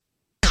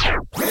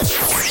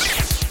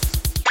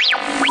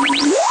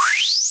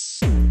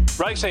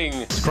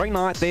Racing. Green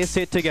light, they're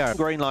set to go.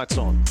 Green light's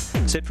on.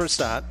 Set for a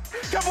start.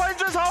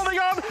 Koblenz is holding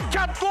on.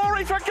 Cut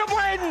glory for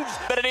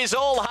Koblenz. But it is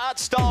all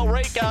heart-style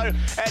Rico,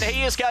 and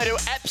he is going to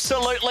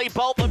absolutely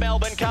bolt the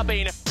Melbourne Cup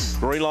in.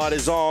 Green light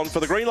is on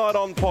for the Green Light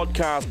On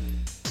podcast.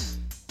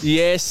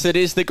 Yes, it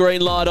is the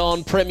Green Light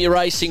On Premier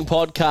Racing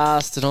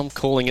podcast, and I'm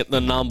calling it the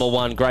number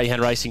one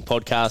greyhound racing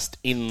podcast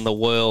in the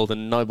world,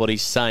 and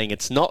nobody's saying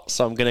it's not,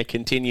 so I'm going to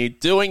continue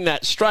doing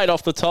that. Straight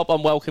off the top,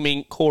 I'm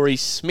welcoming Corey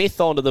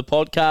Smith onto the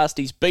podcast.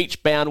 He's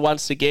beach-bound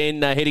once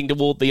again, heading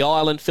toward the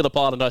island, Phillip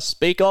Island I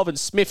speak of. And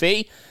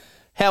Smithy,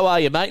 how are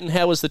you, mate, and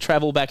how was the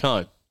travel back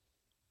home?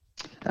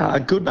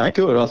 Good, mate,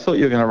 good. I thought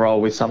you were going to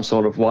roll with some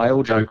sort of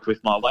whale joke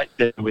with my weight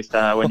there with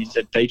when you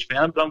said beach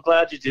bound, but I'm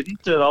glad you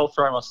didn't. I'll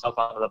throw myself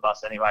under the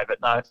bus anyway. But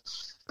no,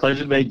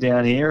 pleasure to be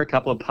down here. A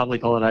couple of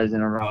public holidays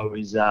in a row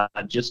is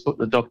just what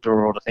the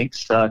doctor ought to think.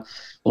 So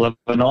we'll have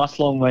a nice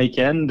long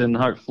weekend, and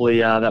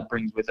hopefully that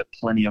brings with it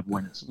plenty of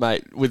winners.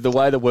 Mate, with the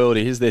way the world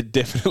is, there'd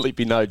definitely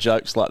be no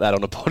jokes like that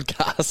on a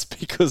podcast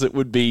because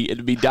it'd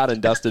be done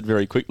and dusted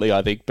very quickly,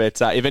 I think.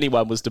 But if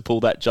anyone was to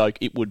pull that joke,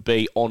 it would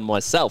be on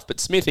myself. But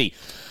Smithy,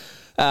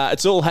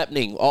 it's all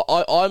happening.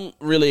 I'm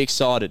really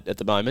excited at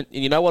the moment.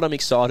 And you know what I'm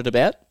excited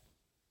about?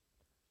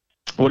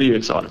 What are you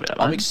excited about,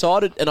 mate? I'm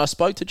excited, and I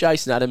spoke to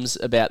Jason Adams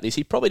about this.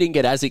 He probably didn't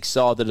get as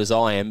excited as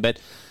I am, but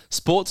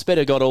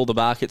Sportsbet got all the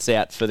markets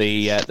out for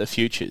the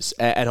futures,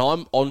 and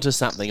I'm onto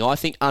something. I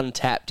think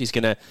Untapped is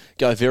going to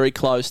go very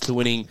close to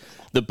winning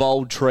the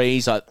Bold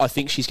Trees. I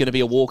think she's going to be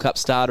a walk-up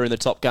starter in the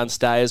Top Gun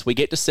Stayers. We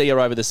get to see her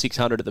over the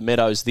 600 at the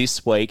Meadows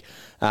this week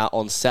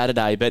on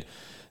Saturday, but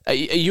are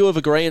you of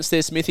agreement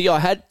there, Smithy? I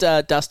had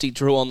Dusty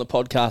Drew on the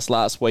podcast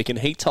last week, and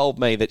he told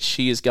me that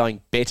she is going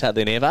better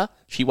than ever.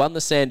 She won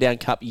the Sandown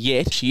Cup,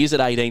 yet she is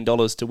at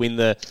 $18 to win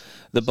the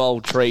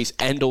Bold Trees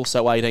and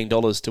also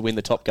 $18 to win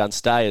the Top Gun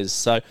Stayers.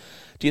 So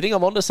do you think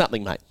I'm onto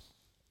something, mate?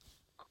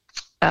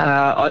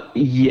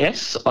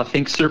 Yes, I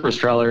think Super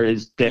Australia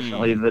is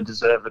definitely the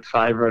deserved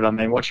favourite. I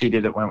mean, what she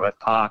did at Wentworth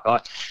Park,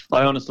 I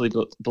honestly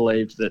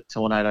believed that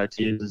Tornado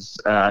Tears'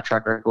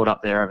 track record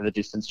up there over the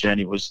distance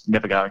journey was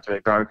never going to be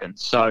broken.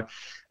 So,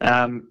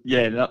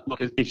 look,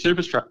 if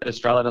Super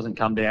Australia doesn't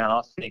come down,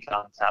 I think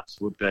Untapped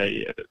would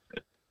be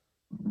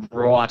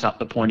right up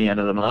the pointy end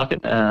of the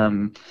market.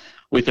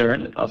 With her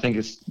in it, I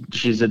think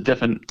she's a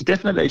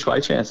definite each-way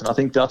chance, and I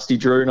think Dusty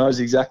Drew knows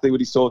exactly what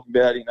he's talking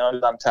about. He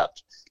knows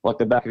Untapped like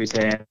the back of his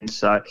hand.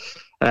 So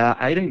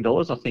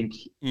 $18, I think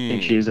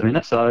she is a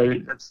minute. So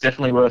it's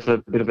definitely worth a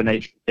bit of an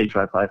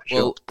each-way play for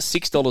sure. Well,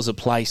 $6 a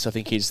place, I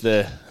think, is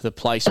the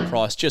place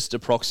price, just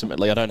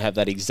approximately. I don't have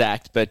that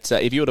exact, but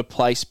if you were to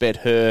place bet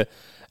her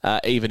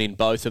even in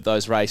both of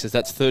those races,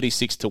 that's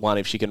 36 to 1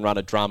 if she can run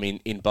a drum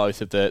in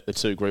both of the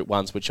two Group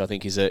 1s, which I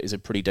think is a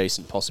pretty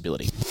decent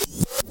possibility.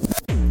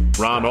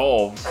 Run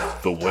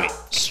of the week.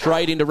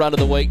 Straight into run of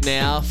the week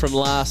now from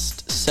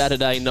last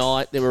Saturday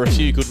night. There were a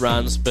few good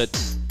runs, but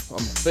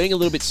I'm being a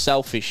little bit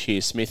selfish here,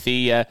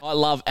 Smithy. I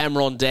love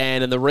Amron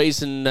Dan, and the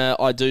reason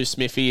I do,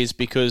 Smithy, is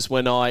because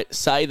when I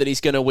say that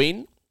he's going to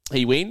win,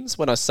 he wins.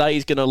 When I say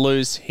he's going to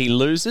lose, he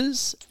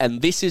loses.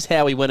 And this is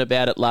how he went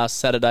about it last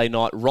Saturday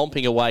night,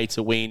 romping away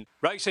to win.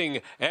 Racing,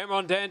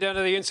 Amron Dan down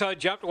to the inside,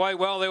 jumped away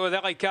well there with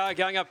Ali Carr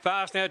going up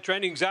fast now,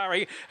 trending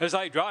Zari as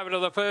they drive into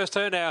the first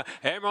turn now.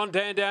 Amron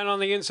Dan down on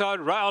the inside,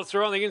 railed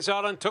through on the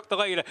inside and took the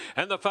lead,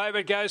 and the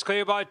favourite goes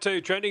clear by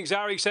 2, trending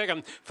Zari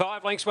second,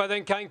 5 lengths by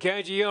then Kane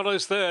Kanji Yield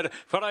is third,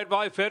 followed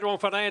by Federal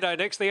Fernando,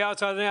 next the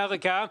outside now Ali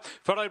Carr,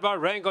 followed by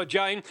Wrangler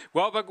Jane,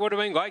 Welbeck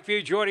Woodwing,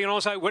 Lakeview Geordie, and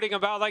also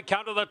Whittingham Bale. They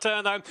come to the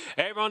turn though.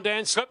 Amron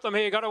Dan slipped them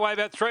here, got away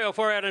about 3 or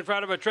 4 out in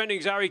front of a trending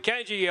Zari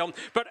Kanji Yield,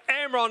 but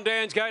Amron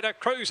Dan's going to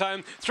cruise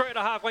home,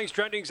 3.5 lengths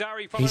trending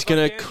Zari. He's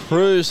going to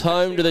cruise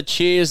home to the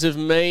cheers of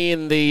me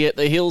and the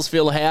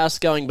Hillsville house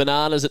going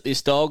bananas at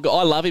this dog.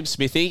 I love him,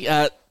 Smithy.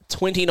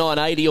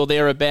 29.80 or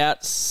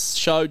thereabouts,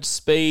 showed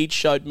speed,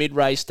 showed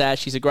mid-race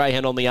dash. He's a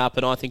greyhound on the up,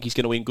 and I think he's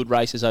going to win good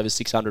races over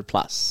 600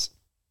 plus.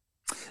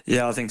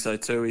 Yeah, I think so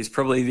too. He's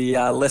probably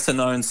the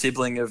lesser-known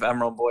sibling of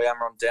Amron Boy,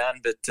 Amron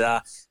Dan,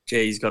 but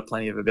he's got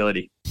plenty of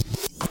ability.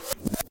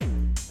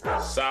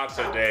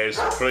 Saturday's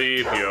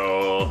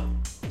preview.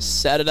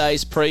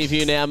 Saturday's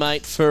preview now,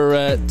 mate,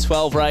 for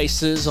 12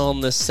 races on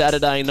the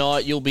Saturday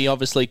night. You'll be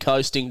obviously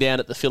coasting down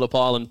at the Phillip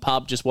Island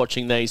pub just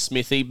watching these,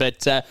 Smithy,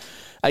 but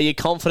are you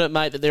confident,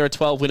 mate, that there are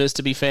 12 winners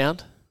to be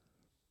found?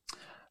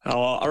 Oh,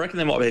 I reckon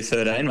there might be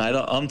 13, mate.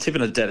 I'm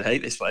tipping a dead heat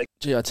this week.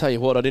 Gee, I tell you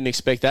what, I didn't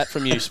expect that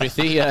from you,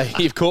 Smithy.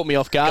 You've caught me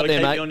off guard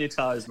there, mate. Keep you on your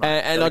toes, mate.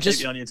 And keep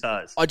you on your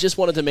toes. I just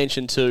wanted to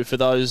mention too, for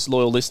those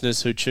loyal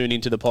listeners who tune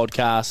into the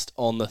podcast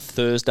on the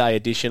Thursday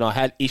edition, I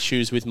had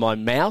issues with my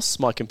mouse,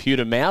 my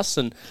computer mouse,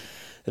 and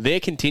they're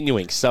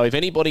continuing. So if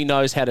anybody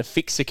knows how to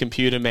fix a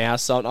computer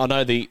mouse, I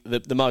know the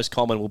most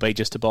common will be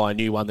just to buy a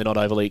new one. They're not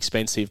overly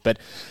expensive, but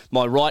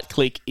my right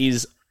click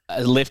is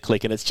a left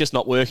click, and it's just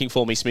not working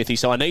for me, Smithy.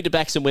 So I need to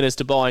back some winners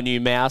to buy a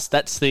new mouse.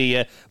 That's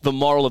the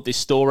moral of this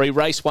story.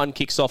 Race 1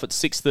 kicks off at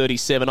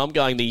 6:37. I'm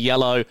going the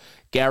yellow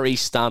Gary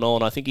Stun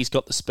on. I think he's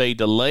got the speed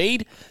to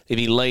lead. If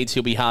he leads,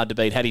 he'll be hard to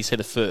beat. Hattie's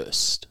Heather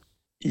first.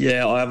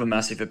 Yeah, I have a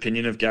massive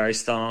opinion of Gary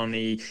Stone.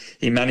 He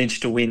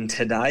managed to win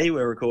today.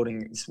 We're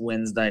recording this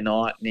Wednesday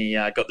night, and he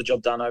got the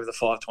job done over the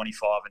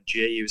 525. And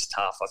gee, he was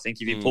tough. I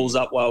think if he pulls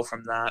up well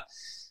from that,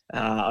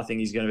 I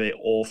think he's going to be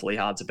awfully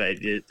hard to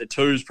beat. The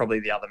 2 is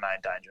probably the other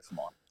main danger for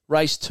mine.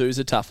 Race 2 is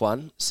a tough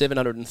one.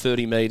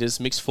 730 metres,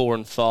 mixed 4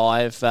 and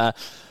 5.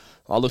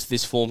 I looked at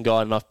this form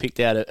guide and I've picked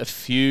out a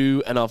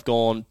few, and I've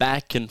gone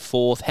back and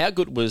forth. How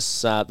good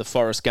was the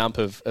Forrest Gump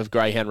of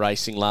greyhound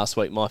racing last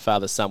week, My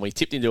Father's Son? We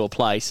tipped into a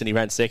place and he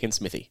ran second,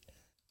 Smithy.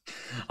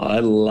 I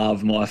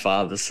love My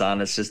Father's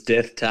Son. It's just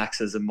death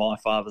taxes and My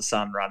Father's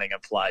Son running a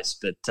place.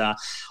 But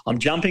I'm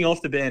jumping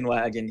off the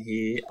bandwagon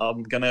here.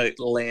 I'm going to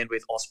land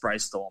with Osprey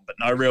Storm, but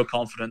no real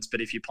confidence.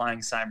 But if you're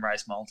playing same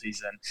race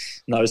multis and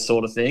those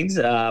sort of things,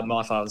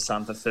 My Father's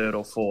Son for 3rd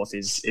or 4th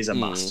is a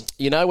must.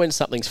 You know when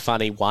something's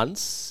funny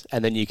once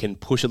and then you can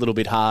push a little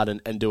bit hard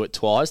and do it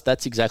twice?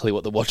 That's exactly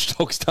what the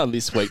Watchdog's done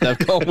this week. They've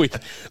gone with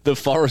the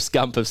Forrest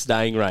Gump of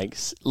staying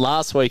ranks.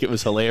 Last week it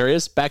was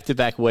hilarious.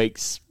 Back-to-back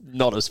weeks,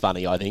 not as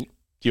funny, I think.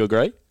 Do you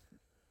agree?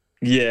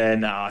 Yeah,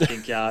 no, I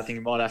think he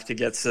might have to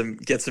get some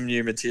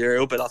new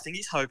material, but I think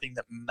he's hoping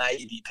that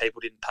maybe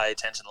people didn't pay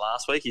attention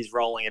last week. He's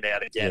rolling it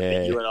out again. Yeah.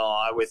 But you and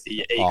I, with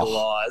the eagle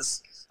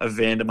eyes of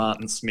Vandermart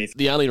and Smith.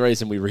 The only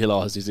reason we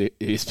realised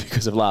is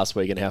because of last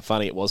week and how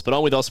funny it was. But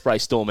I'm with Osprey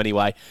Storm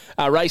anyway.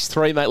 Race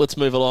 3, mate, let's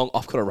move along.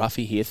 I've got a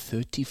roughie here,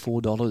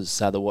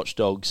 $34. The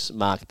Watchdogs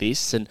mark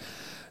this. And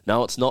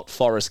no, it's not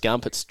Forrest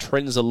Gump. It's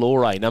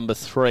Trenzalore, number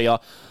 3.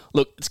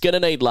 Look, it's going to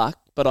need luck,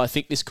 but I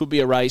think this could be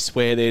a race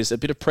where there's a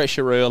bit of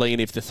pressure early, and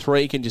if the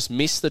 3 can just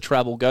miss the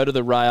trouble, go to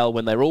the rail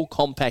when they're all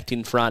compact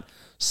in front,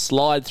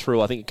 slide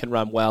through, I think it can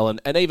run well.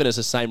 And even as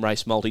a same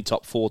race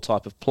multi-top 4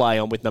 type of play,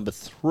 I'm with number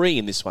 3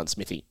 in this one,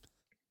 Smithy.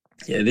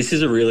 Yeah, this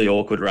is a really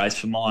awkward race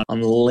for mine.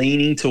 I'm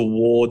leaning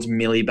towards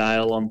Millie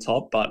Bale on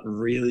top, but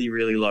really,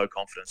 really low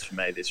confidence for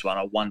me, this one.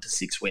 A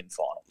 1-6 win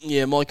final.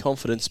 Yeah, my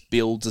confidence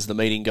builds as the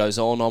meeting goes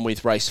on. I'm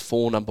with race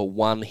 4, number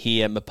 1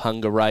 here,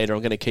 Mapunga Raider.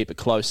 I'm going to keep a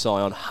close eye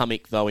on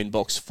Hummock, though, in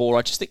box 4.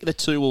 I just think the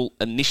 2 will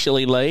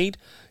initially lead.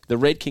 The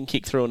red can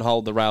kick through and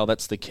hold the rail.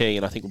 That's the key,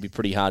 and I think will be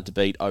pretty hard to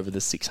beat over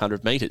the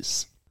 600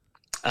 metres.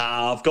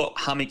 I've got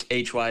Hummock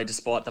each way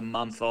despite the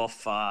month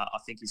off. I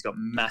think he's got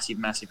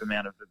massive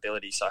amount of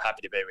ability, so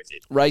happy to be with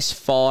it. Race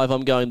 5,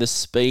 I'm going the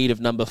speed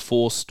of number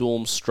 4,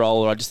 Storm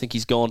Stroller. I just think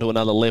he's gone to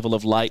another level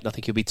of late, and I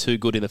think he'll be too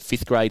good in the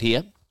 5th grade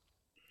here.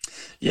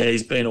 Yeah,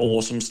 he's been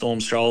awesome, Storm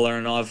Stroller,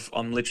 and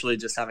I'm literally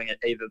just having it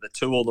either the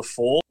 2 or the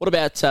 4. What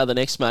about the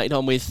next, mate?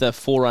 I'm with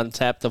 4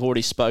 Untapped. I've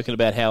already spoken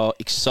about how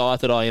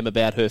excited I am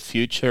about her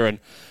future, and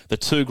the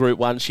 2 Group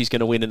 1 she's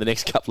going to win in the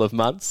next couple of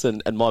months,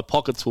 and my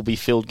pockets will be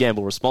filled,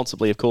 gamble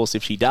responsibly, of course,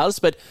 if she does.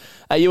 But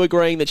are you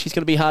agreeing that she's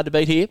going to be hard to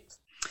beat here?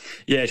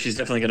 Yeah, she's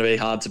definitely going to be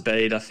hard to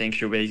beat. I think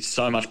she'll be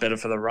so much better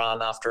for the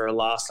run after her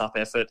last up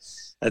effort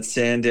at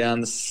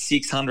Sandown. The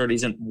 600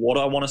 isn't what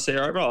I want to see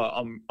her over.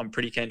 I'm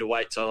pretty keen to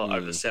wait till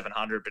over the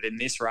 700. But in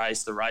this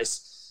race, the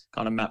race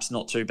kind of maps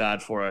not too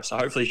bad for her. So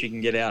hopefully she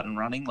can get out and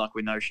running like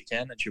we know she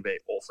can, and she'll be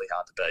awfully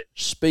hard to beat.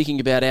 Speaking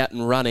about out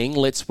and running,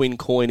 Let's Win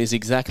Coin is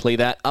exactly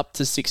that. Up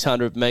to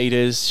 600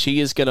 metres. She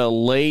is going to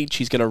lead.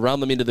 She's going to run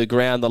them into the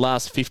ground. The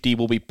last 50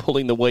 will be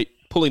pulling the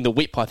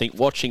whip, I think,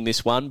 watching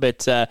this one.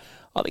 But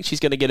I think she's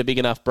going to get a big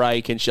enough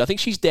break, and I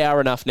think she's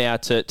dour enough now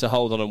to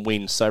hold on and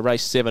win. So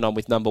race 7, I'm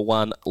with number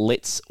 1,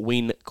 Let's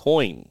Win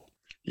Coin.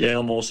 Yeah,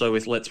 I'm also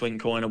with Let's Win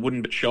Coin. It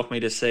wouldn't shock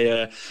me to see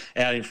her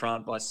out in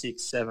front by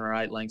 6, 7 or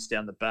 8 lengths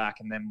down the back,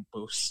 and then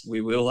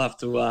we will have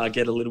to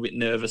get a little bit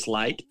nervous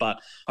late, but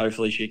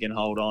hopefully she can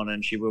hold on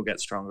and she will get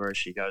stronger as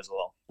she goes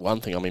along.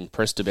 One thing I'm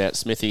impressed about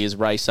Smithy is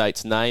race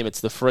 8's name. It's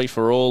the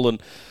free-for-all,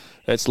 and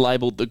it's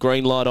labelled the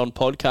Green Light On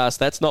Podcast.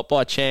 That's not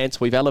by chance.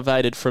 We've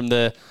elevated from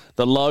the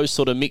low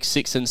sort of mixed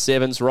 6 and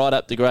 7s right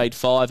up to grade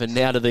 5 and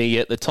now to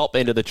the top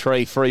end of the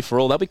tree, free for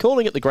all. They'll be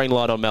calling it the Green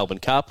Light On Melbourne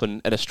Cup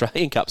and an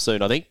Australian Cup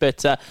soon, I think.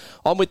 But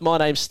I'm with My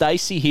Name's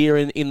Stacey here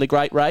in the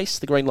great race,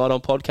 the Green Light On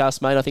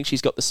Podcast, mate. I think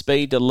she's got the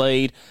speed to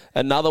lead.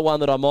 Another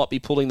one that I might be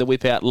pulling the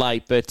whip out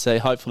late, but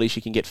hopefully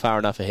she can get far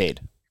enough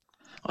ahead.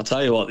 I'll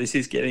tell you what, this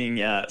is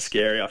getting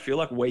scary. I feel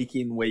like week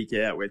in, week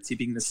out, we're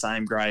tipping the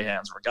same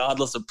greyhounds.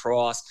 Regardless of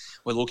price,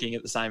 we're looking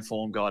at the same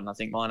form guide, and I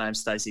think My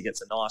Name's Stacey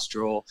gets a nice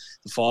draw.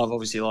 The 5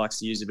 obviously likes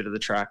to use a bit of the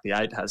track. The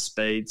 8 has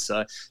speed, so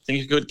I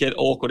think it could get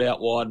awkward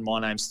out wide, and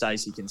My Name's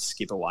Stacey can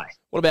skip away.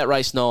 What about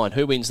race 9?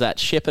 Who wins that?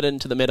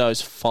 Shepparton to the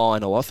Meadows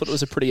final. I thought it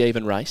was a pretty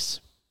even race.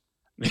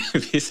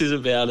 This is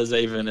about as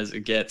even as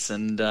it gets,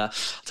 and I'll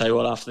tell you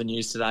what, after the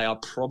news today, I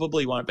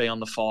probably won't be on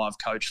the 5,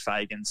 Coach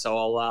Fagan, so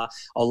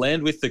I'll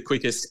land with the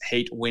quickest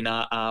heat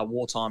winner,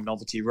 Wartime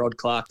Novelty. Rod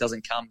Clark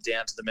doesn't come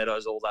down to the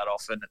Meadows all that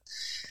often,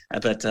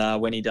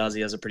 but when he does,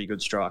 he has a pretty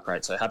good strike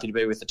rate, so happy to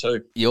be with the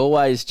 2. You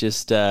always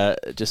just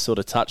sort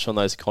of touch on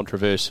those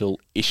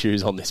controversial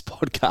issues on this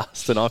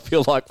podcast, and I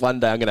feel like one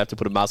day I'm going to have to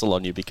put a muzzle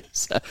on you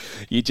because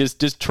you're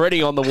just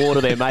treading on the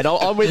water there, mate.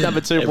 I'm with number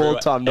 2,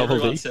 Wartime Novelty.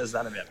 Everyone says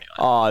that about me. Mate.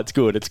 Oh, it's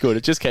good. It's good.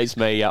 It just keeps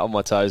me on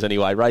my toes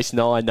anyway. Race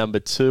 9, number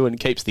 2, and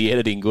keeps the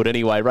editing good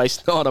anyway.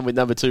 Race 9, I'm with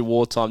number 2,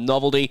 Wartime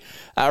Novelty.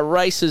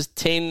 Races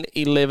 10,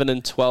 11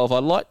 and 12. I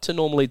like to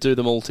normally do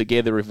them all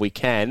together if we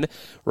can.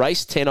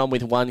 Race 10, I'm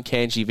with 1,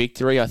 Kanji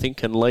Victory. I think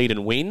can lead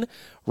and win.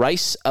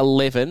 Race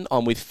 11,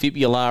 I'm with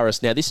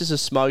Fibularis. Now, this is a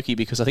smoky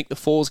because I think the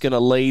 4's going to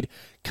lead,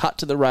 cut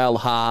to the rail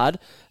hard,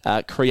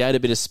 create a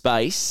bit of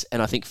space,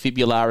 and I think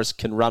Fibularis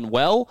can run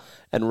well.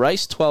 And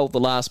race 12, the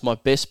last, my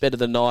best bet of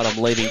the night,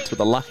 I'm leaving to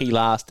the lucky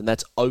last, and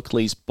that's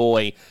Oakley's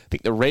Boy. I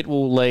think the red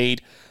will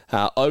lead.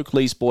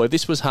 Oakley's Boy. If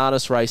this was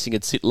harness racing,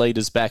 it'd sit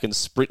leaders back and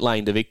sprint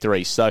lane to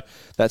victory. So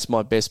that's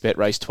my best bet,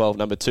 race 12,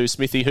 number 2.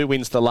 Smithy, who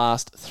wins the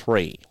last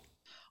 3?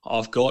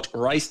 I've got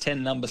race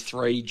 10, number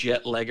 3,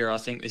 Jet Legger. I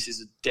think this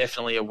is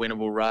definitely a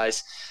winnable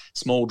race.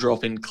 Small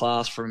drop in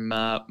class from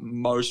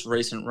most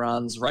recent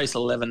runs. Race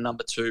 11,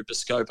 number 2,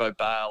 Piscopo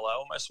Bale. I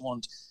almost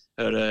want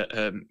her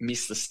to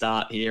miss the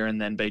start here and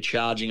then be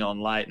charging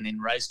on late. And in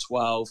race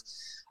 12,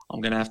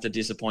 I'm going to have to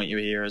disappoint you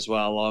here as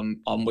well.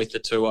 I'm with the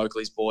 2,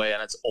 Oakley's Boy,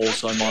 and it's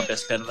also my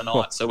best bet of the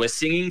night. So we're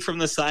singing from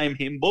the same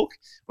hymn book.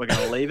 We're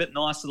going to leave it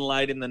nice and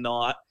late in the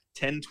night.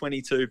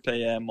 10:22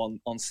 p.m.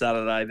 on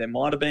Saturday. There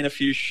might have been a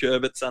few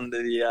sherbets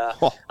under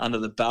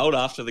the belt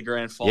after the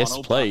grand final. Yes,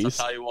 please. But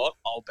I'll tell you what,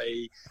 I'll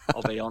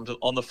be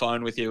on the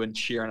phone with you and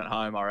cheering at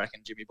home, I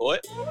reckon, Jimmy boy.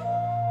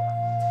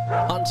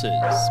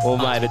 Punters. Well,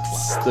 mate,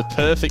 it's the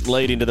perfect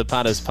lead into the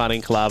Punters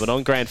Punting Club. And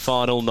on grand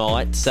final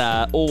night,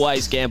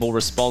 always gamble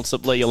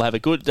responsibly. You'll have a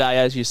good day,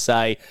 as you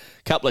say,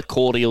 a couple of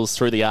cordials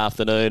through the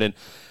afternoon, and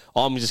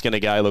I'm just going to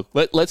go,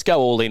 look, let's go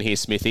all in here,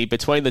 Smithy.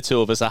 Between the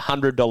two of us,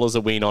 $100 a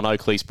win on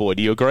Oakley's Boy.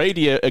 Do you agree?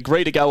 Do you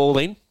agree to go all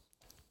in?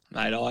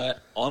 Mate,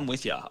 I'm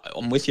with you.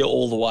 I'm with you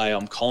all the way.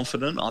 I'm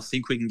confident. I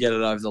think we can get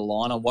it over the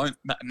line. I won't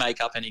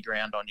make up any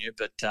ground on you,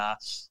 but I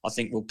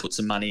think we'll put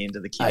some money into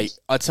the kids.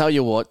 Hey, I tell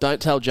you what,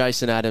 don't tell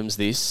Jason Adams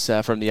this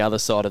from the other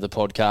side of the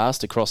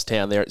podcast across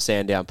town there at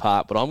Sandown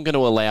Park, but I'm going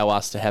to allow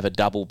us to have a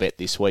double bet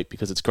this week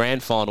because it's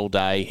grand final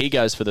day. He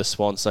goes for the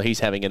Swan, so he's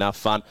having enough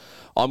fun.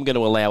 I'm going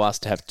to allow us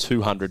to have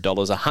 $200,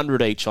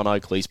 $100 each on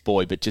Oakley's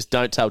Boy, but just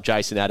don't tell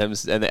Jason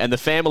Adams, and the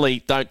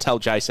family, don't tell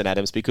Jason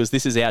Adams because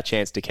this is our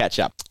chance to catch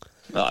up.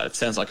 Oh, it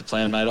sounds like a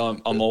plan, mate.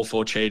 I'm all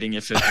for cheating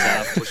if it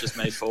pushes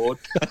me forward.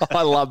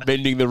 I love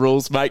bending the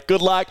rules, mate.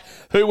 Good luck.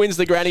 Who wins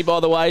the granny, by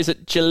the way? Is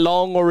it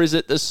Geelong or is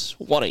it the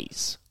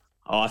Swannies?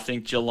 Oh, I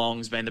think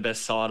Geelong's been the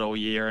best side all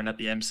year, and at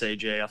the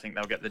MCG, I think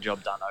they'll get the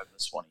job done over the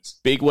Swannies.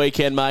 Big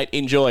weekend, mate.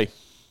 Enjoy.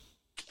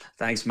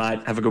 Thanks, mate.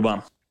 Have a good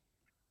one.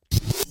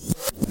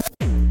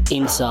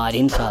 Inside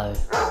Info.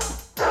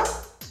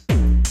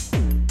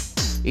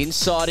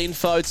 Inside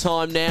Info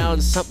time now,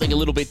 and something a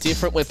little bit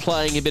different. We're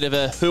playing a bit of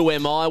a Who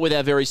Am I with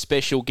our very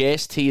special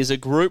guest. He is a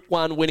Group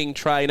 1 winning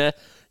trainer.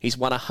 He's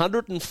won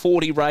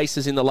 140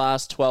 races in the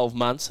last 12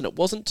 months, and it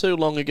wasn't too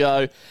long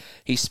ago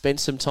he spent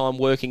some time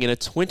working in a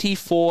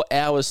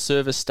 24-hour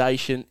service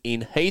station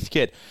in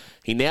Heathcote.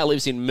 He now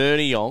lives in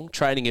Murneyong,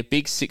 training a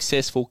big,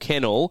 successful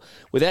kennel.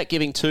 Without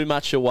giving too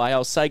much away,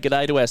 I'll say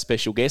g'day to our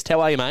special guest.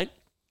 How are you, mate?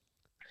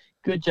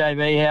 Good,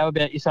 JB. How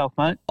about yourself,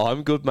 mate?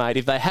 I'm good, mate.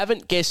 If they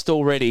haven't guessed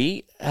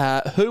already,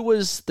 who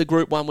was the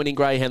Group 1 winning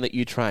greyhound that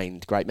you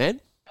trained, great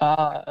man?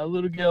 A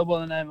little girl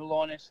by the name of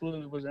Lioness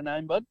Lily was her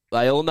name, bud.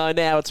 They all know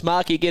now. It's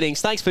Marky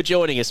Giddings. Thanks for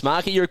joining us,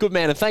 Marky. You're a good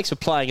man, and thanks for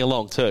playing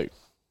along too.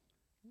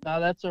 No,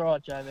 that's all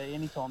right, JB.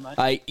 Anytime, mate.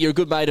 Hey, you're a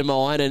good mate of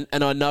mine,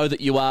 and I know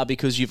that you are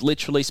because you've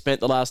literally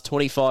spent the last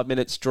 25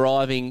 minutes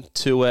driving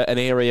to an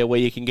area where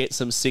you can get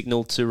some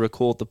signal to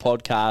record the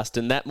podcast,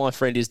 and that, my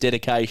friend, is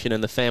dedication,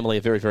 and the family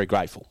are very, very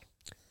grateful.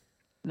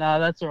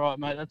 No, that's all right,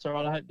 mate. That's all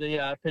right. I hope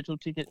the petrol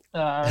ticket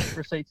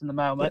receipt's in the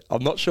mail, mate.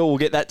 I'm not sure we'll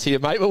get that to you,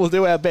 mate, but we'll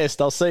do our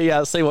best. I'll see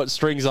what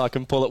strings I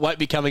can pull. It won't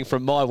be coming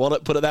from my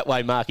wallet, put it that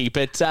way, Marky.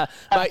 But,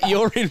 mate,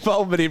 your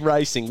involvement in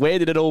racing, where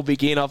did it all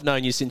begin? I've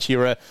known you since you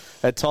were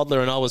a toddler,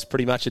 and I was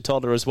pretty much a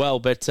toddler as well.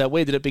 But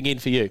where did it begin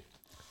for you?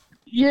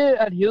 Yeah,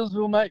 at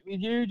Hillsville, mate,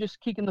 with you,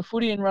 just kicking the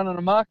footy and running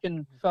amok,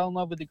 and fell in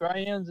love with the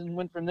greyhounds and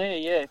went from there,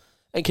 yeah.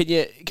 And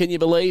can you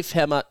believe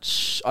how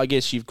much, I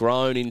guess, you've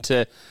grown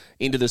into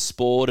the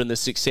sport and the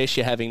success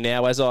you're having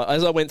now? As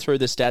I went through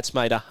the stats,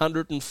 mate,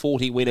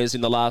 140 winners in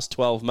the last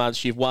 12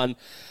 months. You've won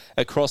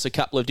across a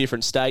couple of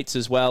different states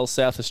as well,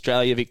 South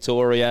Australia,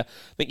 Victoria.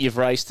 I think you've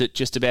raced at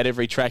just about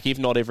every track, if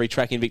not every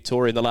track in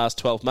Victoria in the last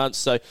 12 months.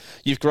 So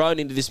you've grown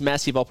into this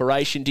massive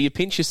operation. Do you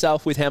pinch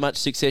yourself with how much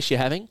success you're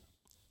having?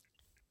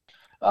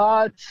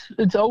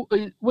 It's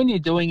when you're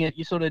doing it,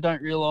 you sort of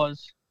don't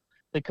realise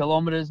the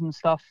kilometres and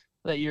stuff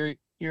that you're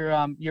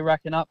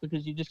racking up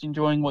because you're just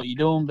enjoying what you're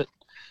doing. But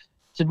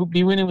to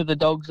be winning with the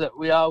dogs that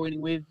we are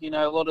winning with, you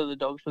know, a lot of the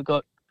dogs we've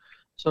got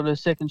sort of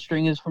second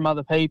stringers from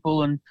other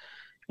people, and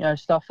you know,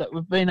 stuff that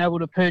we've been able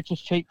to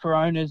purchase cheap for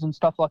owners and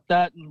stuff like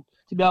that, and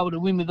to be able to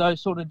win with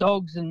those sort of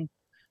dogs and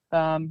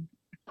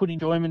put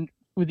enjoyment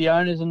with the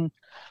owners and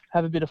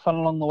have a bit of fun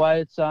along the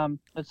way. It's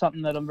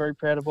something that I'm very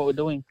proud of what we're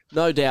doing.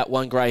 No doubt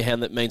one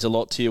greyhound that means a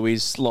lot to you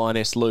is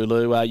Lioness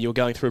Lulu. You were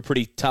going through a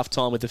pretty tough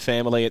time with the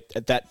family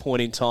at that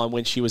point in time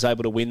when she was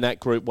able to win that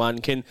Group 1.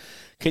 Can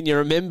you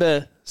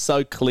remember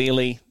so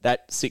clearly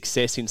that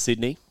success in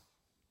Sydney?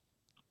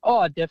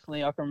 Oh,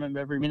 definitely. I can remember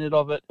every minute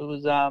of it.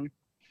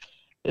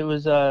 It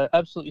was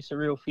absolutely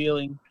surreal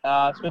feeling,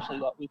 especially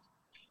like with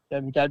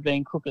my dad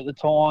being cook at the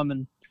time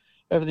and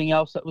everything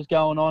else that was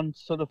going on.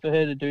 Sort of for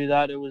her to do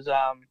that, it was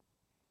a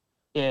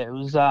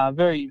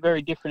very,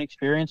 very different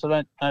experience. I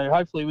don't know.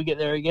 Hopefully we get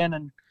there again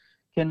and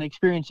can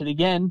experience it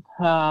again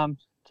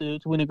to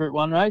win a Group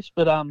 1 race.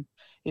 But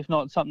if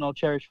not, it's something I'll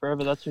cherish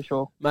forever, that's for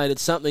sure. Mate,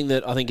 it's something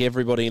that I think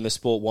everybody in the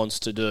sport wants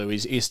to do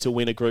is to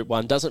win a Group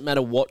 1. Doesn't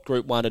matter what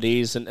Group 1 it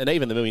is, and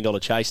even the $1 Million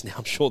Chase now,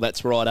 I'm sure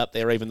that's right up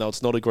there, even though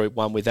it's not a Group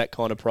 1 with that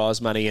kind of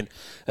prize money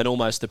and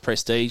almost the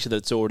prestige that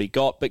it's already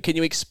got. But can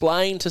you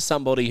explain to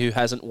somebody who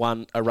hasn't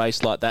won a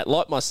race like that,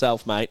 like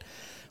myself, mate,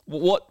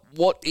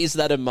 what is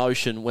that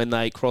emotion when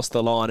they cross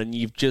the line and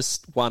you've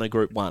just won a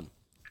Group 1?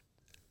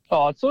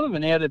 Oh, it's sort of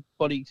an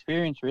out-of-body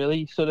experience,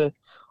 really. Sort of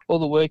all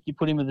the work you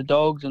put in with the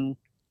dogs, and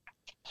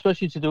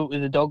especially to do it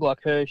with a dog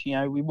like her.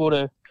 We bought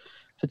her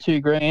for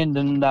 $2,000,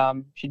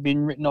 and she'd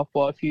been written off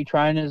by a few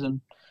trainers,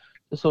 and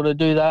to sort of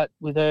do that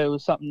with her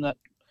was something that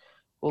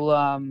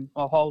I'll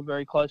hold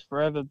very close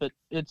forever. But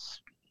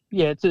it's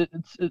you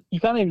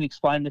can't even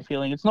explain the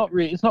feeling. It's not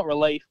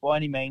relief by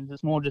any means.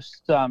 It's more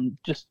just an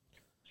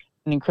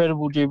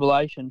incredible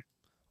jubilation.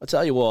 I'll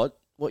tell you what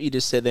you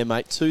just said there,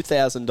 mate,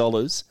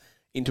 $2,000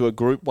 into a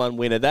Group 1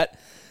 winner.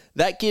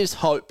 That gives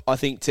hope, I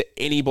think, to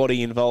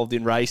anybody involved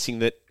in racing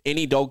that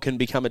any dog can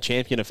become a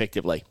champion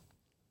effectively.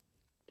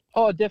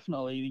 Oh,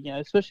 definitely.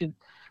 Especially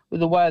with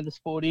the way the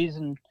sport is,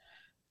 and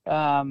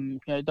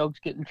dogs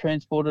getting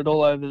transported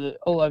all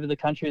over the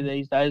country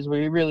these days.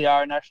 We really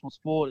are a national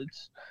sport.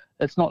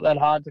 It's not that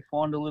hard to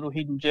find a little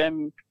hidden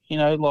gem.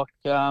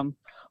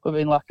 We've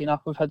been lucky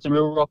enough. We've had some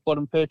real rock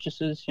bottom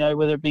purchases.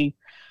 Whether it be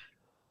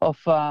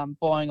off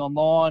buying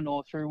online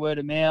or through word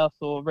of mouth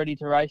or ready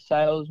to race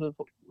sales.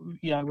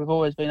 We've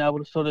always been able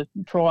to sort of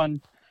try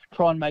and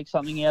make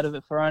something out of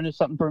it for owners,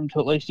 something for them to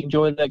at least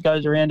enjoy that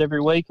goes around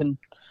every week and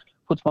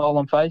puts smile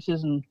on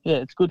faces, and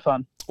it's good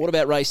fun. What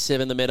about race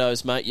 7, the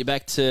Meadows, mate? You're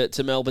back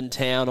to Melbourne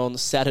Town on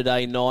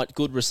Saturday night.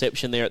 Good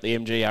reception there at the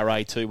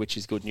MGRA too, which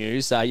is good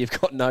news. You've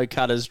got No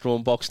Cutters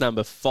drawn box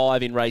number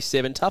 5 in race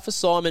 7. Tough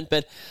assignment,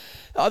 but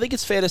I think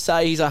it's fair to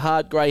say he's a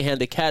hard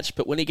greyhound to catch,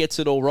 but when he gets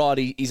it all right,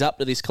 he's up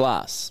to this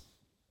class.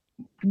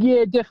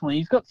 Yeah, definitely.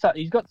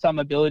 He's got some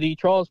ability. He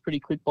trials pretty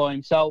quick by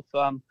himself.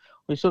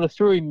 We sort of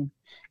threw him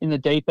in the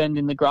deep end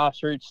in the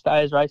grassroots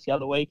stayers race the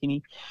other week,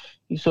 and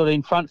he sort of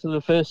in front for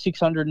the first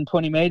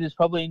 620 metres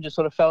probably, and just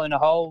sort of fell in a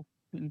hole.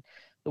 And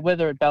the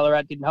weather at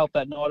Ballarat didn't help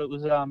that night. It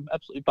was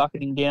absolutely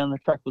bucketing down. The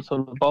track was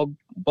sort of a bog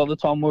by the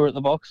time we were at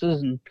the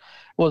boxes, and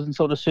wasn't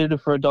sort of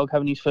suited for a dog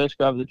having his first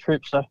go over the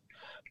trip. So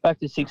back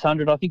to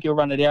 600, I think he'll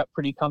run it out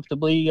pretty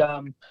comfortably.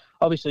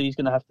 Obviously, he's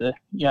going to have to,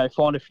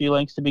 find a few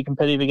lengths to be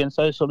competitive against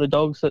those sort of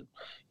dogs that,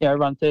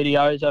 run 30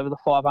 O's over the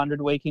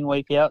 500 week in,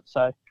 week out.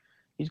 So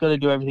he's got to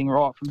do everything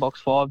right from box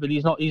 5. But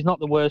he's not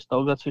the worst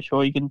dog, that's for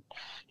sure. He can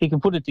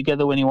put it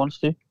together when he wants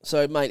to.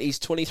 So, mate, he's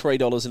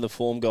 $23 in the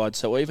form guide.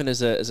 So even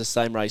as a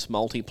same race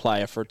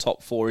multiplayer for a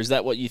top 4, is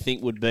that what you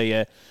think would be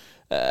a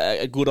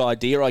good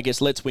idea? I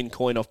guess Let's Win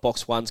Coin off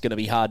box 1's going to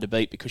be hard to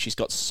beat because she's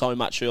got so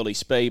much early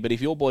speed. But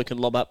if your boy can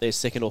lob up there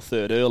second or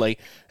third early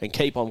and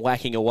keep on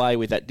whacking away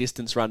with that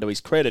distance run to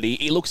his credit,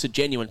 he looks a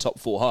genuine top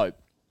 4 hope.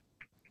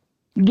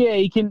 Yeah,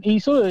 he can. He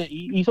sort of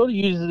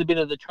uses a bit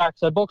of the track,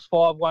 so box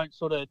 5 won't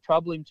sort of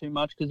trouble him too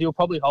much because he'll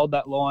probably hold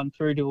that line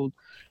through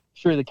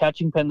the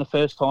catching pen the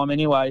first time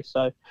anyway.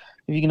 So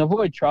if you can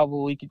avoid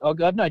trouble,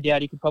 I have no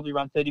doubt he could probably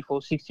run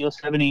 34, 60 or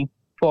 70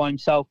 by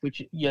himself,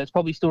 which it's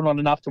probably still not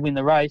enough to win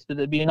the race, but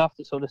it'd be enough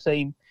to sort of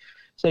see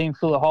him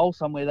fill a hole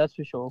somewhere, that's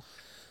for sure.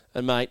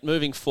 And mate,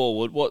 moving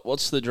forward,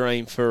 what's the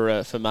dream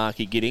for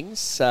Marky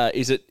Giddings?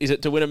 Is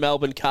it to win a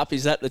Melbourne Cup?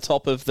 Is that the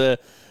top of the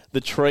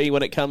tree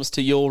when it comes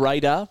to your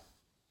radar?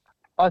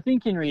 I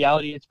think in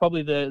reality, it's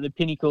probably the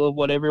pinnacle of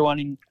what everyone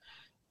in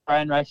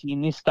greyhound racing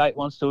in this state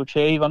wants to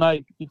achieve. I know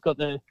they've got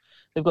the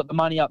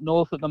money up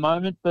north at the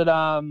moment, but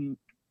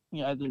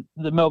the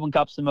Melbourne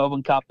Cup's the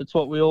Melbourne Cup. It's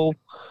what we all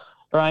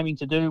are aiming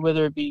to do,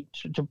 whether it be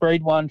to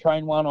breed one,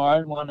 train one, or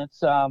own one. It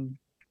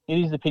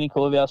is the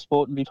pinnacle of our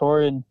sport in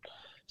Victoria, and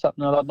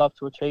something that I'd love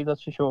to achieve,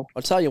 that's for sure.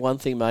 I'll tell you one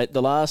thing, mate.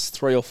 The last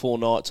 3 or 4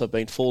 nights I've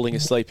been falling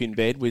asleep in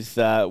bed with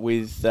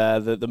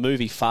the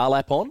movie Far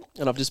Lap on,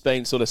 and I've just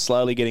been sort of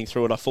slowly getting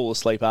through it. I fall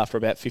asleep after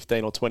about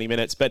 15 or 20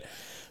 minutes, but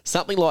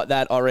something like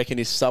that, I reckon,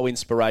 is so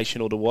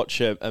inspirational to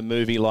watch a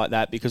movie like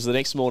that, because the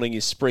next morning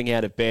you spring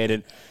out of bed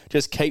and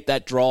just keep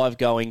that drive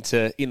going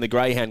to, in the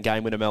greyhound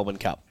game, win a Melbourne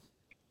Cup.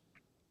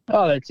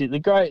 Oh, that's it.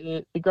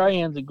 The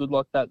greyhounds are good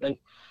like that.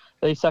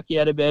 They suck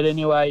you out of bed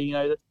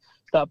anyway.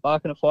 Start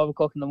barking at 5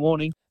 o'clock in the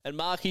morning. And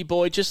Marky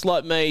boy, just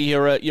like me,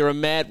 you're a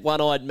mad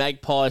one-eyed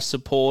Magpie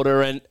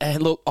supporter, and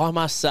look, I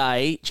must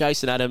say,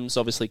 Jason Adams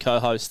obviously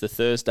co-hosts the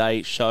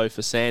Thursday show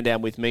for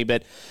Sandown with me,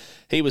 but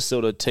he was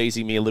sort of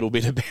teasing me a little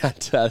bit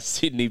about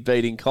Sydney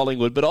beating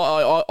Collingwood. But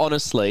I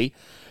honestly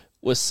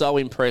was so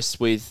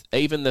impressed with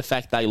even the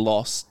fact they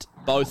lost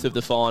both of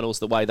the finals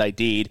the way they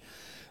did.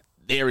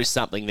 There is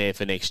something there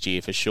for next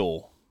year for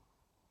sure.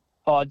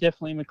 Oh,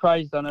 definitely.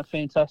 McRae's done a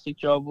fantastic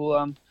job.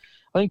 Well,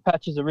 I think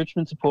Patch is a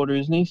Richmond supporter,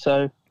 isn't he?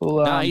 So,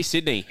 no, he's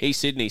Sydney. He's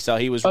Sydney. So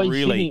he was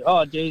really. Sydney.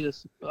 Oh,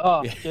 Jesus.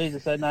 Oh,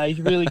 Jesus. So, no, he's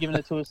really given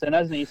it to us then,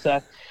 hasn't he?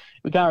 So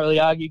we can't really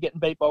argue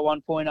getting beat by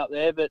 1 point up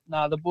there. But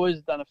no, the boys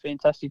have done a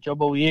fantastic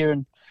job all year.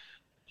 And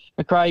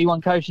McRae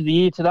won Coach of the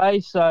Year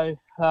today. So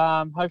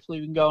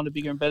hopefully we can go on to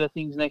bigger and better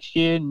things next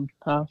year. And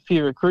a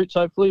few recruits,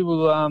 hopefully,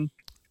 we'll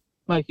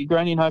make a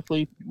granny and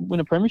hopefully win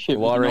a premiership.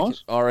 Well,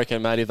 I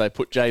reckon, mate, if they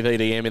put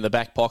JVDM in the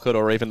back pocket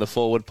or even the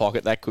forward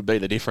pocket, that could be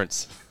the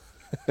difference.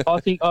 I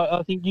think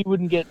you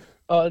wouldn't get.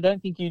 I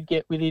don't think you'd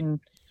get within.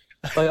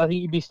 I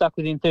think you'd be stuck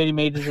within 30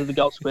 metres of the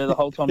goal square the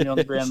whole time you're on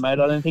the ground, mate.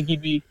 I don't think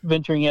you'd be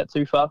venturing out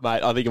too far.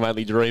 Mate, I think I'm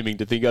only dreaming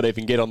to think I'd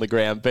even get on the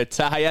ground. But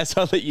hey, as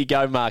I let you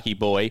go, Marky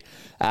boy,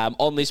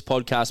 on this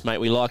podcast, mate,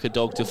 we like a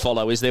dog to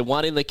follow. Is there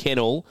one in the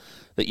kennel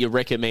that you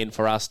recommend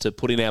for us to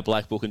put in our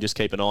black book and just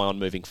keep an eye on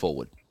moving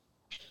forward?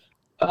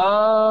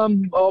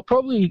 I'll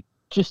probably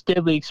just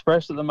Deadly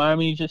Express at the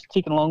moment. He's just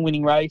ticking along,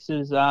 winning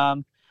races.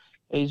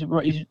 He's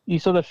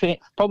sort of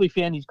probably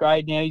found his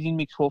grade now. He's in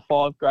mixed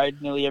 4-5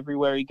 grade nearly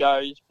everywhere he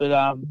goes,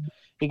 but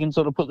he can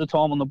sort of put the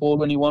time on the board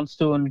when he wants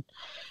to, and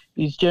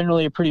he's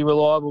generally a pretty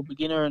reliable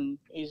beginner. And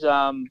he's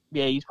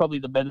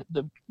probably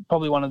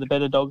probably one of the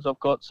better dogs I've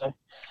got. So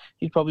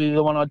he's probably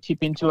the one I'd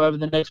tip into over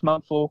the next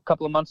month or a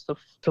couple of months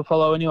to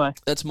follow anyway.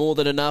 That's more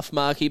than enough,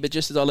 Marky. But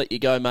just as I let you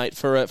go, mate,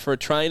 for a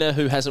trainer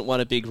who hasn't won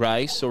a big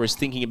race or is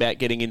thinking about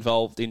getting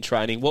involved in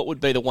training, what would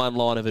be the one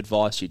line of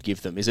advice you'd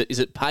give them? Is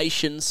it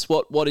patience?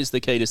 What is the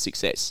key to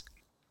success?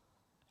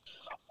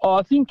 Oh,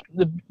 I think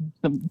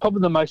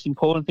probably the most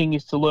important thing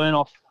is to learn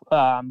off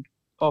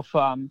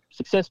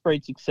success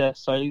breeds success.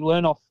 So you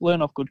learn off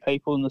good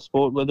people in the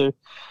sport, whether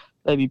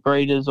they be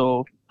breeders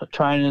or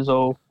trainers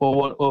or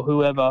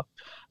whoever.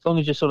 As long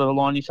as you sort of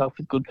align yourself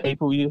with good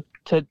people, you'll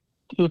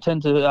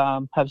tend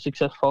to have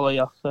success follow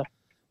you. So,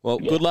 well,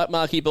 good luck,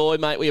 Marky boy,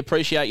 mate. We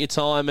appreciate your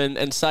time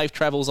and safe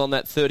travels on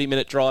that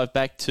 30-minute drive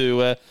back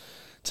to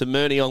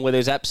Murniong, where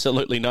there's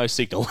absolutely no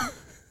signal.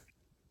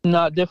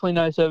 No, definitely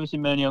no service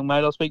in Murniong,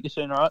 mate. I'll speak to you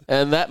soon, all right?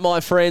 And that, my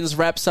friends,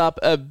 wraps up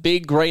a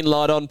big Green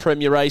Light on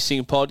Premier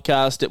Racing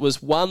podcast. It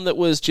was one that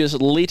was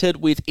just littered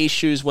with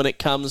issues when it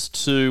comes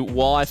to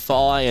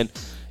Wi-Fi and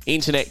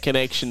internet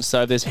connection.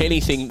 So if there's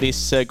anything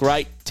this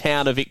great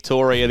town of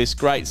Victoria, this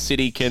great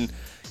city can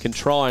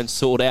try and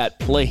sort out,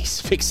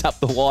 please fix up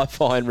the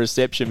Wi-Fi and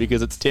reception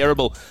because it's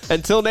terrible.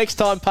 Until next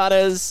time,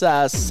 punters,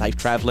 safe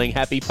travelling,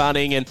 happy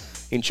punning, and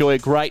enjoy a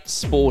great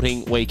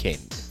sporting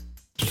weekend.